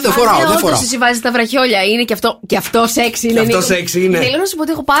 Να, δεν φοράω. Όντως, εσύ βάζεις τα βραχιόλια. Είναι και αυτό σεξι είναι. Και αυτό σεξι είναι. Θέλω να σου πω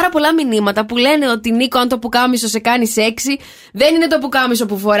ότι έχω πάρα πολλά μηνύματα που λένε ότι Νίκο, αν το πουκάμισο σε κάνει σεξι, δεν είναι το πουκάμισο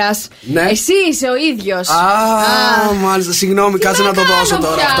που φοράς. Ναι. Εσύ είσαι ο ίδιος. Μάλιστα. Συγγνώμη, κάτσε να το δώσω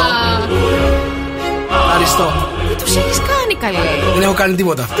τώρα αυτό. Ευχαριστώ. Τι τους έχεις κάνει, καλέ? Δεν έχω κάνει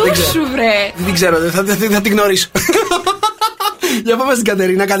τίποτα. Δεν σου βρε. Δεν ξέρω, θα την γνωρίσω. Για πάμε στην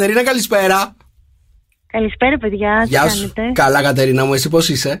Κατερίνα. Κατερίνα, καλησπέρα. Καλησπέρα, παιδιά. Γεια σου. Καλά, Κατερίνα μου, εσύ πώς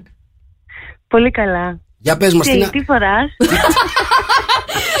είσαι? Πολύ καλά. Για πες μας, τι φοράς?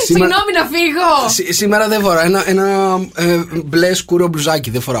 Συγγνώμη, να φύγω. Σήμερα δεν φοράω ένα μπλε σκούρο μπλουζάκι.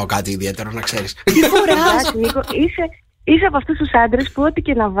 Δεν φοράω κάτι ιδιαίτερο, να ξέρεις. Τι φοράς? Είσαι από αυτούς τους άντρες που ό,τι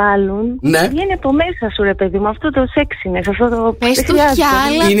και να βάλουν βγαίνει από μέσα σου, ρε παιδί μου. Αυτό το sexiness, αυτό το. Πες του κι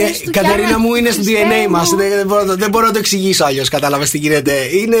άλλα. Κατερίνα μου, είναι στο DNA μας. Δεν μπορώ να το εξηγήσω αλλιώς. Κατάλαβες τι γίνεται.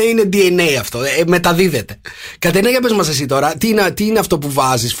 Είναι DNA αυτό. Μεταδίδεται. Κατερίνα, για πες μας εσύ τώρα, τι είναι αυτό που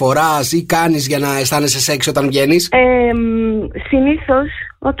βάζεις, φοράς ή κάνεις για να αισθάνεσαι σεξ όταν βγαίνεις? Συνήθως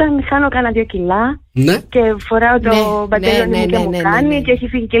όταν χάνω κάνα 2 κιλά και φοράω το μπαντελόνι και μου κάνει και έχει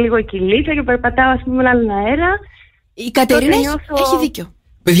φύγει και λίγο η κοιλίτσα και περπατάω, ας πούμε, με άλλον αέρα. Η Κατερίνα έχει δίκιο.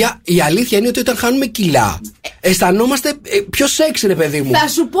 Παιδιά, η αλήθεια είναι ότι όταν χάνουμε κιλά, αισθανόμαστε πιο σεξ, ρε παιδί μου. Θα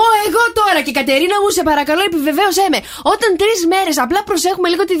σου πω εγώ τώρα, και Κατερίνα μου, σε παρακαλώ, επιβεβαίωσέ με. Όταν 3 μέρες απλά προσέχουμε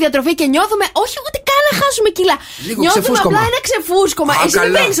λίγο τη διατροφή και νιώθουμε, όχι ούτε καν να χάσουμε κιλά. Νιώθουμε απλά ένα ξεφούσκωμα. Εσύ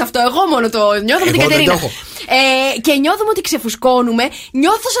δεν παίρνεις αυτό, εγώ μόνο το νιώθω με την Κατερίνα. Και νιώθουμε ότι ξεφουσκώνουμε.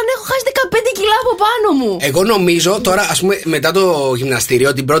 Νιώθω σαν έχω χάσει 15 κιλά από πάνω μου. Εγώ νομίζω τώρα, ας πούμε, μετά το γυμναστήριο,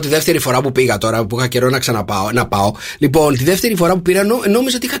 την πρώτη-δεύτερη φορά που πήγα τώρα, που είχα καιρό να πάω. Λοιπόν, τη δεύτερη φορά που πήρα,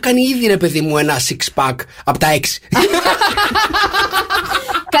 νόμιζα ότι είχα κάνει ήδη, ρε παιδί μου, ένα 6-pack από τα 6.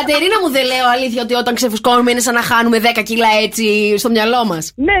 Κατερίνα μου, δεν λέω αλήθεια ότι όταν ξεφουσκώνουμε είναι σαν να χάνουμε 10 κιλά έτσι στο μυαλό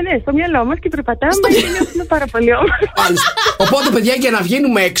μας. Ναι, στο μυαλό μας και περπατάμε και νιώθουμε πάρα πολύ όμορφα. Οπότε, παιδιά, για να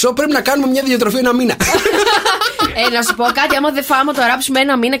βγαίνουμε έξω πρέπει να κάνουμε μια διατροφή ένα μήνα. Να σου πω κάτι, άμα δεν φάμε το ράψουμε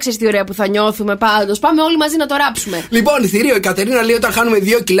ένα μήνα, ξέρεις τι ωραία που θα νιώθουμε πάντως. Πάμε όλοι μαζί να το ράψουμε. Λοιπόν, θηρίο, η Κατερίνα λέει όταν χάνουμε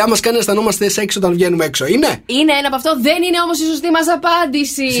 2 κιλά μας κάνει να αισθανόμαστε σεξ όταν βγαίνουμε έξω. Είναι? Είναι ένα από αυτό, δεν είναι όμως η σωστή μας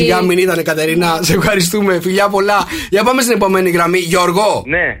απάντηση. Σιγά μην ήταν, Κατερίνα, σε ευχαριστούμε. Φιλιά πολλά. Για πάμε στην επόμενη γραμμή. Γιώργο.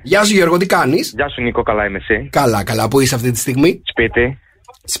 Ναι. Γεια σου, Γιώργο, τι κάνεις? Γεια σου, Νίκο, καλά είμαι εσύ? Καλά. Πού είσαι αυτή τη στιγμή?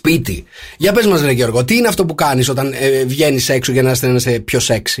 Σπίτι. Για πες μας, ρε Γιώργο, τι είναι αυτό που κάνεις όταν βγαίνεις έξω για να αισθάνεσαι πιο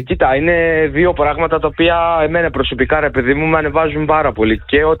σεξι? Κοίτα, είναι δύο πράγματα τα οποία εμένα προσωπικά, ρε παιδί μου, με ανεβάζουν πάρα πολύ.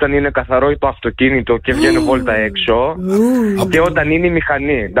 Και όταν είναι καθαρό το αυτοκίνητο και βγαίνω βόλτα έξω, και όταν είναι η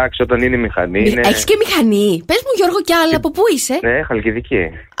μηχανή. Εντάξει, όταν είναι η μηχανή. Είναι... Έχεις και μηχανή. Πες μου, Γιώργο, κι άλλα, από πού είσαι? Ναι, Χαλκιδική.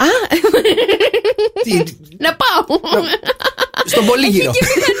 Να πάω. Στον Πολύγυρο.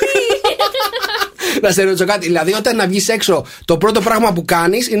 Να σε ρωτήσω κάτι, δηλαδή όταν να βγεις έξω, το πρώτο πράγμα που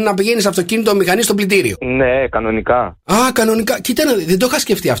κάνεις είναι να πηγαίνεις αυτοκίνητο μηχανή στο πλυτήριο? Ναι, κανονικά. Κανονικά. Κοίτα, δεν το είχα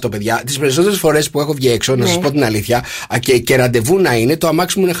σκεφτεί αυτό, παιδιά. Τις περισσότερες φορές που έχω βγει έξω, να σας πω την αλήθεια, και ραντεβού να είναι, το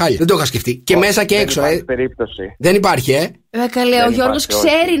αμάξι μου είναι χάλια. Δεν το είχα σκεφτεί. Και μέσα και έξω, Δεν υπάρχει περίπτωση. Δεν υπάρχει, Καλέ, ο Γιώργος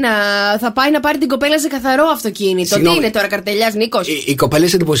ξέρει θα πάει να πάρει την κοπέλα σε καθαρό αυτοκίνητο. Τι είναι τώρα, καρτελιάς Νίκος? Οι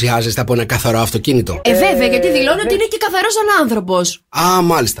κοπέλες εντυπωσιάζεστε από ένα καθαρό αυτοκίνητο? Βέβαια, γιατί δηλώνει ότι είναι και καθαρός σαν άνθρωπος. Α,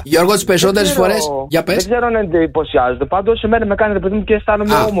 μάλιστα. Γιώργο, τις περισσότερες φορές. Για πες. Δεν ξέρω αν εντυπωσιάζεται. Πάντως, εμένα με κάνει παιδί μου και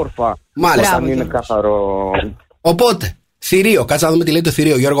αισθάνομαι όμορφα. Μάλιστα. Αν είναι καθαρό. Οπότε, θηρίο, κάτσε να δούμε τι λέει το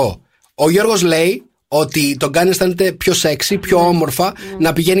θηρίο, Γιώργο. Ο Γιώργος λέει ότι τον κάνει να αισθάνεται πιο σεξι, πιο όμορφα,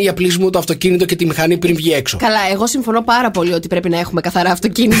 να πηγαίνει για πλήσιμο το αυτοκίνητο και τη μηχανή πριν βγει έξω. Καλά, εγώ συμφωνώ πάρα πολύ ότι πρέπει να έχουμε καθαρά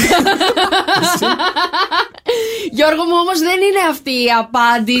αυτοκίνητα. Γιώργο μου, όμως δεν είναι αυτή η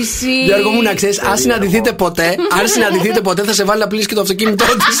απάντηση. Γιώργο μου, να ξέρεις, αν συναντηθείτε ποτέ, θα σε βάλει να πλύσεις και το αυτοκίνητό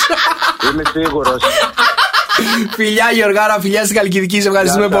της. Είμαι σίγουρος. Φιλιά Γιωργάρα, φιλιά στην Χαλκιδική, σε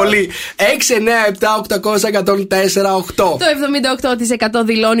ευχαριστούμε πολύ. 697-800-1048. Το 78%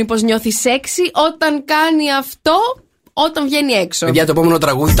 δηλώνει πως νιώθει σεξι όταν κάνει αυτό, όταν βγαίνει έξω. Για το επόμενο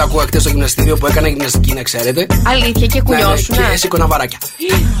τραγούδι το ακούω χτες στο γυμναστήριο που έκανα γυμναστική, να ξέρετε. Αλήθεια, και κουνιώσουν. Ναι, και σήκωνα βαράκια.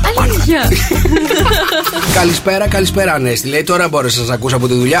 Αλήθεια. Καλησπέρα Ανέστη. Λέει τώρα μπορείς να σας ακούσει από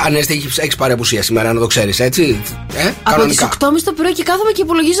τη δουλειά. Ανέστη, έχεις πάρει απουσία σήμερα, να το ξέρεις, έτσι. Από τις 8.30 το πρωί και κάθομαι και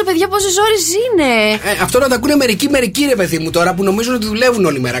υπολογίζω, παιδιά, πόσες ώρες είναι. Αυτό να τα ακούνε μερικοί ρε παιδί μου τώρα που νομίζουν ότι δουλεύουν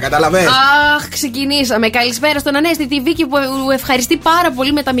όλη μέρα, καταλαβαίνεις. Αχ, ξεκινήσαμε. Καλησπέρα στον Ανέστη, τη Βίκη που ευχαριστεί πάρα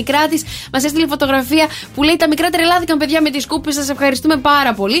πολύ με τα μικρά της. Μας έστειλε φωτογραφία που λέει τα μικρά τρελάθηκαν, παιδιά, με τις κούπες. Σας ευχαριστούμε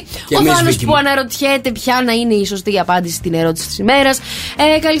πάρα πολύ. Και ο Θάνος που αναρωτιέται ποια να είναι η σωστή απάντηση στην ερώτηση της ημέρας.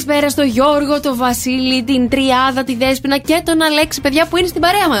 Καλησπέρα στο Γιώργο, τον Βασίλη, την Τριάδα, τη Δέσποινα και τον Αλέξη, παιδιά, που είναι στην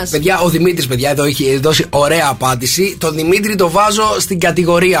παρέα μας. Παιδιά, ο Δημήτρης, παιδιά, εδώ έχει δώσει ωραία απάντηση. Τον Δημήτρη το βάζω στην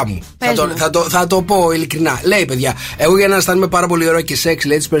κατηγορία μου. Θα το πω ειλικρινά. Λέει, παιδιά, εγώ για να αισθάνομαι πάρα πολύ ωραίο και σεξ,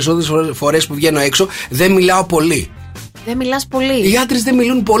 λέει, τις περισσότερες φορές που βγαίνω έξω, δεν μιλάω πολύ. Δεν μιλάς πολύ. Οι άντρες δεν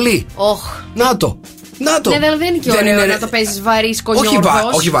μιλούν πολύ. Να το. Ναι, δεν είναι και ωραίο να το παίζεις βαρύς κονιόρκος.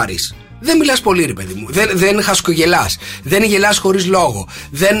 Όχι βαρύς. Δεν μιλάς πολύ, ρε παιδί μου. Δεν χασκογελάς. Δεν γελάς χωρίς λόγο.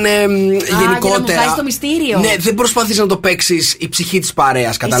 Δεν γενικότερα. Να μου βγάζεις το μυστήριο. Ναι, δεν προσπαθείς να το παίξεις η ψυχή της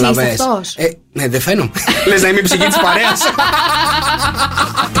παρέας, καταλαβαίνεις. Εσύ αυτός. Ναι, δεν φαίνομαι. Λες να είμαι η ψυχή της παρέας.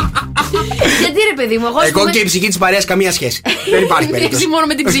 Γιατί ρε παιδί μου, εγώ και η ψυχή της παρέας καμία σχέση. Δεν υπάρχει περίπτωση. Μόνο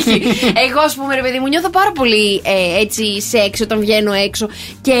με την ψυχή. Εγώ, ας πούμε, ρε παιδί μου, νιώθω πάρα πολύ έτσι σεξ όταν βγαίνω έξω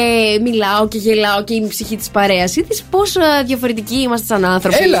και μιλάω και γελάω και είμαι η ψυχή της παρέας. Είδες πόσο διαφορετικοί είμαστε σαν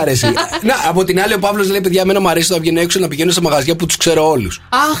άνθρωποι. Έλα ρε εσύ. Να, από την άλλη ο Παύλος λέει, παιδιά, εμένα μου αρέσει όταν βγαίνω έξω να πηγαίνω σε μαγαζιά που τους ξέρω όλους.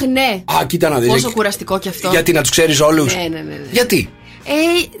 Αχ, ναι. Κοίτα να δεις. Πόσο κουραστικό κι αυτό. Γιατί να τους ξέρεις όλους. Ναι. Γιατί.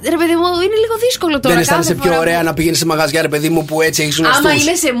 Ρε παιδί μου, είναι λίγο δύσκολο τώρα. Δεν αισθάνεσαι πιο ωραία να πηγαίνεις σε μαγαζιά, ρε παιδί μου, που έτσι έχεις γνωστούς? Άμα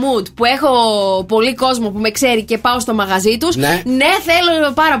είναι σε mood που έχω πολύ κόσμο που με ξέρει και πάω στο μαγαζί τους, ναι,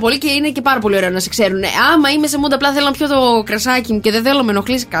 θέλω πάρα πολύ και είναι και πάρα πολύ ωραίο να σε ξέρουν. Άμα είμαι σε mood απλά θέλω να πιω το κρασάκι μου και δεν θέλω να με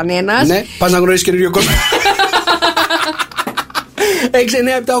ενοχλήσει κανένας. Ναι, πας να γνωρίσεις καινούριο κόσμο.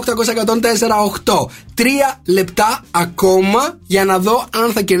 697-800-1048. 3 λεπτά ακόμα για να δω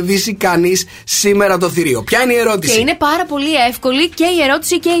αν θα κερδίσει κανείς σήμερα το θηρίο. Ποια είναι η ερώτηση? Και είναι πάρα πολύ εύκολη και η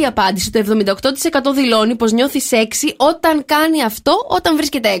ερώτηση και η απάντηση. Το 78% δηλώνει πως νιώθει σεξι όταν κάνει αυτό, όταν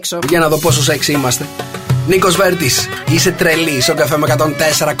βρίσκεται έξω. Για να δω πόσο σεξι είμαστε. Νίκος Βέρτης, είσαι τρελή στο καφέ με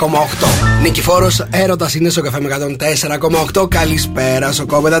 104,8. Νικηφόρος Έρωτας είναι στο καφέ με 104,8. Καλησπέρα,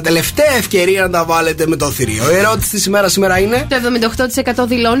 σοκόπεδα. Τελευταία ευκαιρία να τα βάλετε με το θηρίο. Η ερώτηση της ημέρας σήμερα είναι: το 78%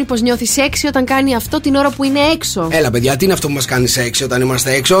 δηλώνει πως νιώθει σεξι όταν κάνει αυτό την ώρα που είναι έξω. Έλα, παιδιά, τι είναι αυτό που μας κάνει σεξι όταν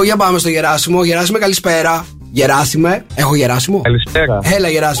είμαστε έξω? Για πάμε στο Γεράσιμο. Γεράσιμε, καλησπέρα. Γεράσιμε, έχω Γεράσιμο. Καλησπέρα. Έλα,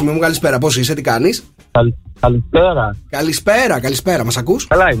 Γεράσιμε μου, καλησπέρα. Πώς είσαι, τι κάνεις? Καλησπέρα, μας ακούς?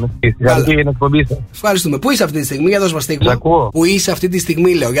 Καλά είμαι. Συγχαρητήρια για την εκπομπή σας. Ευχαριστούμε. Πού είσαι αυτή τη στιγμή, για δώσ' μας στίγμα. Πού είσαι αυτή τη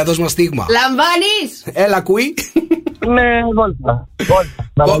στιγμή, λέω, για δώσ' μας στίγμα. Λαμβάνεις! Έλα, ακούει. Ναι, Βόλτα.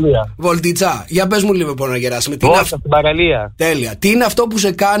 Παραλία. Βολτιτσά, για πες μου λίγο να Γεράσιμε. Βόλτα στην παραλία. Τέλεια. Τι είναι αυτό που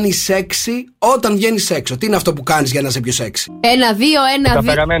σε κάνει σεξι όταν βγαίνεις έξω? Τι είναι αυτό που κάνεις για να είσαι πιο σεξι? 1, 2, 1, 2. Το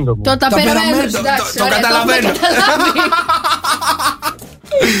ταπεραμέντο μου. Το ταπεραμέντο. Το καταλαβαίνω.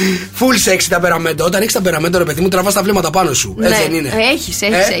 Full sexy ταπεραμέντο. Όταν έχεις ταπεραμέντο, ρε παιδί μου, τραβάς τα βλέμματα πάνω σου. Ναι, έτσι δεν είναι? Έχεις.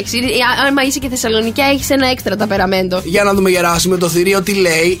 Άμα είσαι και Θεσσαλονικιά, έχεις ένα έξτρα ταπεραμέντο. Για να δούμε, Γεράσιμε, το θηρίο τι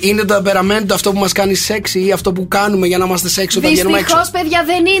λέει. Είναι το ταπεραμέντο αυτό που μας κάνει σεξι ή αυτό που κάνουμε για να είμαστε σεξι όταν βγαίνουμε έξω? Δυστυχώς, παιδιά,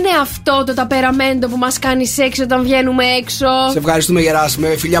 δεν είναι αυτό το ταπεραμέντο που μας κάνει σεξι όταν βγαίνουμε έξω. Σε ευχαριστούμε, Γεράσιμε.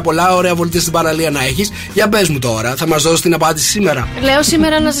 Φιλιά πολλά, ωραία βολτία στην παραλία να έχεις. Για πες μου τώρα, θα μας δώσεις την απάντηση σήμερα? Λέω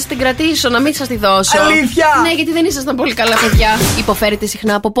σήμερα να σας την κρατήσω, να μην σας τη δώσω. Αλήθεια! Ναι, γιατί δεν ήσασταν πολύ καλά, παιδιά. Υποφέρετε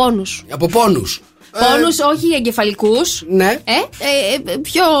συχνά από πόνους? Από πόνους. Πόνους όχι εγκεφαλικούς. Ναι.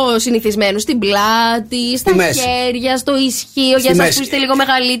 Πιο συνηθισμένους. Στην πλάτη, στα χέρια, στο ισχύο. Για εσάς που είστε λίγο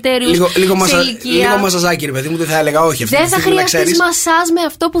μεγαλύτερους. Λίγο μασαζάκι, ρε παιδί μου, δεν θα έλεγα όχι. Δεν θα χρειαστείς μασάζ με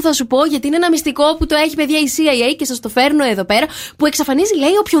αυτό που θα σου πω, γιατί είναι ένα μυστικό που το έχει, παιδιά, η CIA και σας το φέρνω εδώ πέρα. Που εξαφανίζει,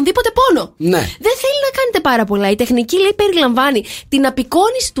 λέει, οποιονδήποτε πόνο. Ναι. Δεν θέλει να κάνετε πάρα πολλά. Η τεχνική, λέει, περιλαμβάνει την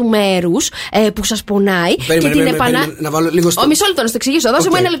απεικόνιση του μέρους που σας πονάει. Να βάλω λίγο στο. Μισό λεπτό να το εξηγήσω. Δώσε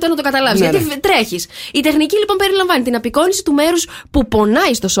μου ένα λεπτό να το καταλάβεις. Ναι, γιατί τρέχεις. Η τεχνική, λοιπόν, περιλαμβάνει την απεικόνιση του μέρους που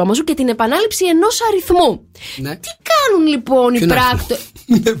πονάει στο σώμα σου και την επανάληψη ενός αριθμού. Ναι. Τι κάνουν λοιπόν οι πράκτορες.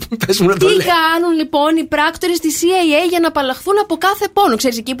 Τι κάνουν λοιπόν οι πράκτορες της CIA για να απαλλαχθούν από κάθε πόνο?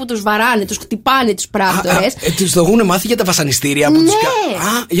 Ξέρεις, εκεί που τους βαράνε, τους χτυπάνε τους πράκτορες. Τους το έχουν μάθει για τα βασανιστήρια που τους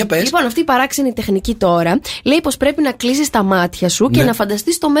κάνουν. Για πες. Λοιπόν, αυτή η παράξενη τεχνική τώρα λέει πως πρέπει να κλείσεις τα μάτια σου και να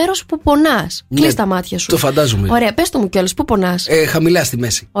φανταστείς το μέρος που πονάς. Κλείς τα μάτια σου. Το φαντάζομαι. Ωραία, πες το μου κιόλας, πού πονάς? Χαμηλά στη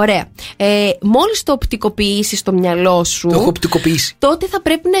μέση. Ωραία. Μόλις το οπτικοποιήσεις στο μιαλό σου. Το έχω οπτικοποιήσει. Τότε θα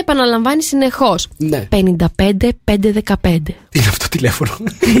πρέπει να επαναλαμβάνεις συνεχώς. Ναι. 55-5-15. Τι είναι αυτό το τηλέφωνο?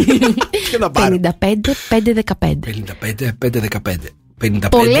 55-5-15.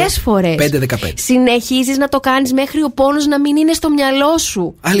 Πολλές φορές. 5-15. Συνεχίζεις να το κάνεις μέχρι ο πόνος να μην είναι στο μυαλό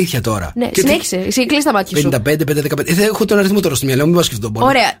σου. Αλήθεια τώρα? Ναι, συνέχισε. Εσύ κλείς τα μάτια σου. 55-5-15. Δεν έχω τον αριθμό τώρα στο μυαλό μου, μην πας και αυτόν τον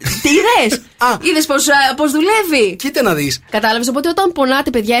πόνο. Ωραία. Τι είδες? Είδες πως δουλεύει? Κοίτα να δεις. Κατάλαβες? Οπότε όταν πονάτε,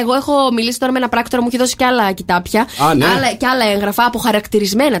 παιδιά, εγώ έχω μιλήσει τώρα με ένα πράκτορα, μου έχει δώσει και άλλα κοιτάπια. Ναι. Και άλλα έγγραφα.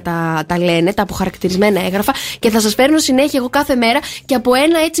 Αποχαρακτηρισμένα τα λένε, τα αποχαρακτηρισμένα έγγραφα. Και θα σας φέρνω συνέχεια εγώ κάθε μέρα και από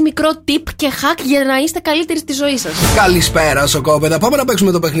ένα έτσι μικρό tip και hack για να είστε καλύτεροι στη ζωή σας. Καλησπέρα, σοκόπεδα. Πάμε να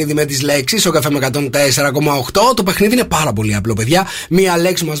παίξουμε το παιχνίδι με τις λέξεις. Ο καφέ με 104,8. Το παιχνίδι είναι πάρα πολύ απλό, παιδιά. Μία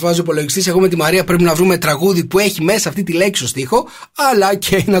λέξη μας βάζει ο υπολογιστής. Εγώ με τη Μαρία πρέπει να βρούμε τραγούδι που έχει μέσα αυτή τη λέξη στο στίχο, αλλά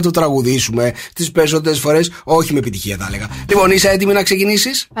και να το τραγουδήσουμε. Τις περισσότερες φορές, όχι με επιτυχία, θα έλεγα. Λοιπόν, είσαι έτοιμη να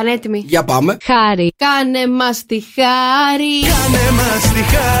ξεκινήσεις? Πανέτοιμη. Για πάμε. Χάρη. Κάνε μας τη χάρη. Κάνε μας τη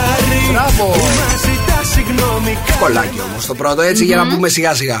χάρη. Μπράβο. Συγγνώμη. Κολλάκι όμως το πρώτο, έτσι, για να πούμε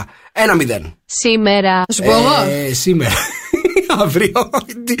σιγά σιγά. 1-0. Σήμερα. Θα σου πω εγώ. Σήμερα. Αύριο.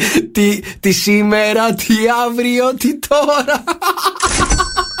 Τι σήμερα, τι αύριο, τι τώρα.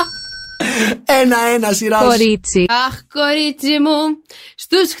 1-1 σειρά. Κορίτσι. Αχ, κορίτσι μου,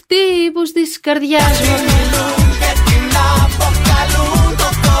 στους χτύπους της καρδιάς μου.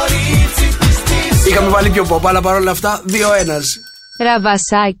 Είχαμε βάλει πιο ποπ, αλλά παρόλα αυτά 2-1.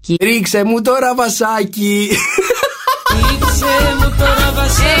 Ραβασάκι. Ρίξε μου το ραβασάκι. Ρίξε μου το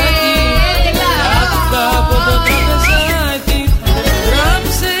ραβασάκι. Από το τραπεζάκι.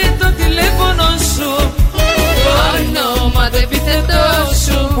 Γράψε το τηλέφωνο σου. Το όνομα το επιθετό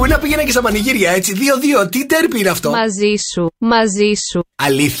σου. Πού να πήγαινε και στα πανηγύρια, έτσι. 2-2. Τι τέρπι είναι αυτό? Μαζί σου. Μαζί σου.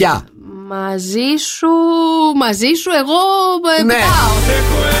 Αλήθεια? Μαζί σου εγώ ναι.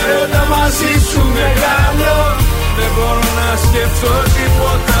 Έχω έρωτα μαζί σου μεγάλο. Δεν μπορώ να σκεφτώ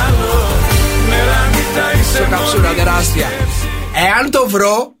τίποτα άλλο. Μέρα νύχτα είσαι καψούρα τεράστια. Εάν το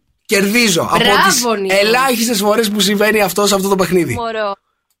βρω, κερδίζω. Μπράβο, από τις ελάχιστες φορές που συμβαίνει αυτό σε αυτό το παιχνίδι. Μωρό.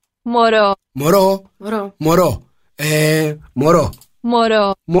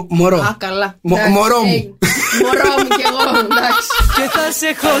 Α, καλά. Μωρό μου. Μωρό μου κι εγώ, εντάξει. Και θα σε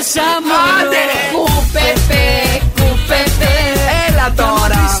έχω σαν μωρό. Κουπεπέ. Έλα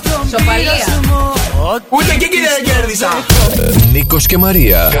τώρα. Σοπαλία. Ούτε και εκεί δεν κέρδισα. Νίκος και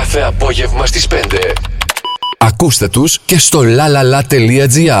Μαρία. Κάθε απόγευμα στις 5. Ακούστε τους και στο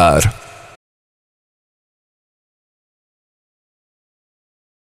lalala.gr.